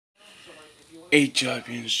Hey Jelly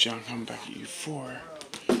Beans, John coming back at you for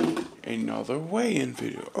another weigh-in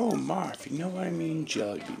video. Oh my, if you know what I mean,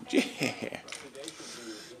 Jelly Beans, yeah.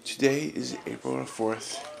 Today is April the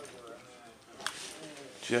 4th,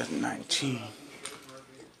 2019.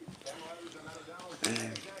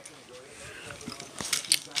 And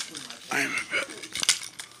I'm about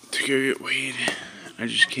to go get weighed. I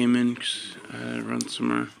just came in because I had to run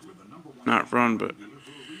somewhere. Not run, but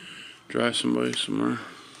drive somebody somewhere.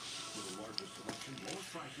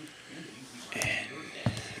 And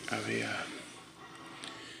I'll be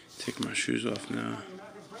taking my shoes off now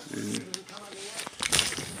and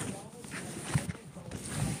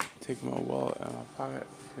take my wallet out of my pocket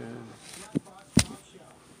because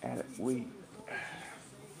I added weight.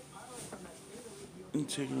 And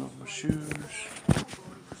taking off my shoes.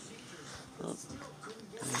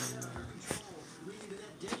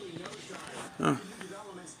 Oh.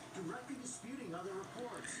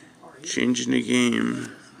 Changing the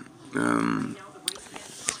game.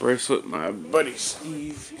 Bracelet, my buddy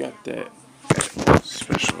Steve got that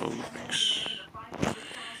Special Olympics.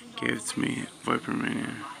 Gave it to me at Viper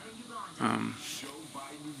Mania.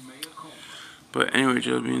 But anyway,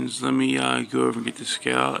 Jelly Beans, let me go over and get the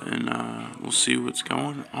scale and we'll see what's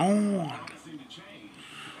going on.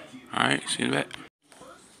 Alright, see you in a bit.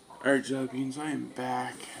 Alright, Jelly Beans, I am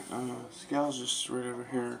back. Scale's just right over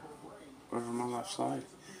here, over my left side.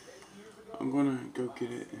 I'm gonna go get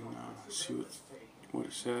it and see what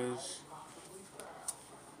it says.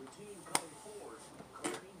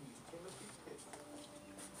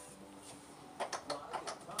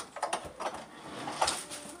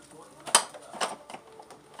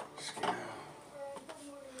 Scale.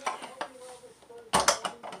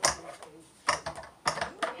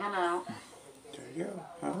 Hello. There you go.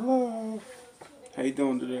 Hello. How you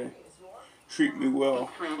doing today? Treat me well.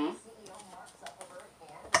 It's ready.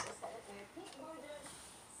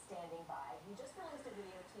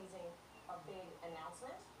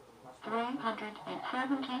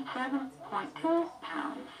 377.2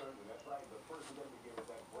 pounds.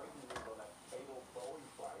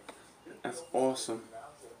 That's awesome.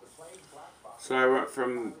 So I went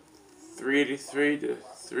from 383 to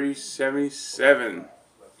 377.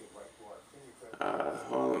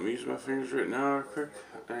 Hold on, let me use my fingers right now real quick.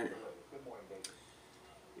 Alright.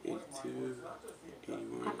 82,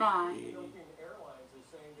 81, 80.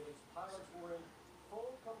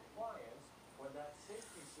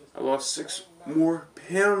 I lost 6 more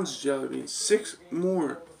pounds, Jelly Beans. 6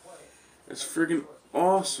 more. That's freaking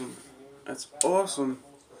awesome. That's awesome.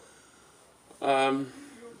 I'm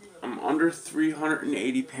under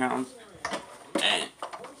 380 pounds. And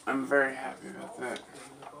I'm very happy about that.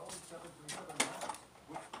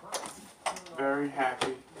 Very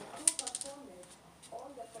happy.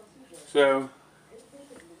 So,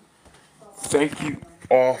 thank you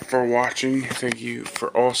all for watching. Thank you for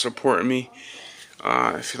all supporting me.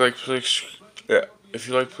 If you like, please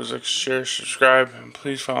like, share, subscribe, and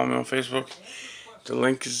please follow me on Facebook. The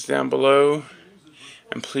link is down below,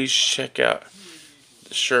 and please check out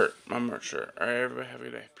the shirt, my merch shirt. All right, everybody, have a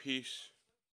good day. Peace.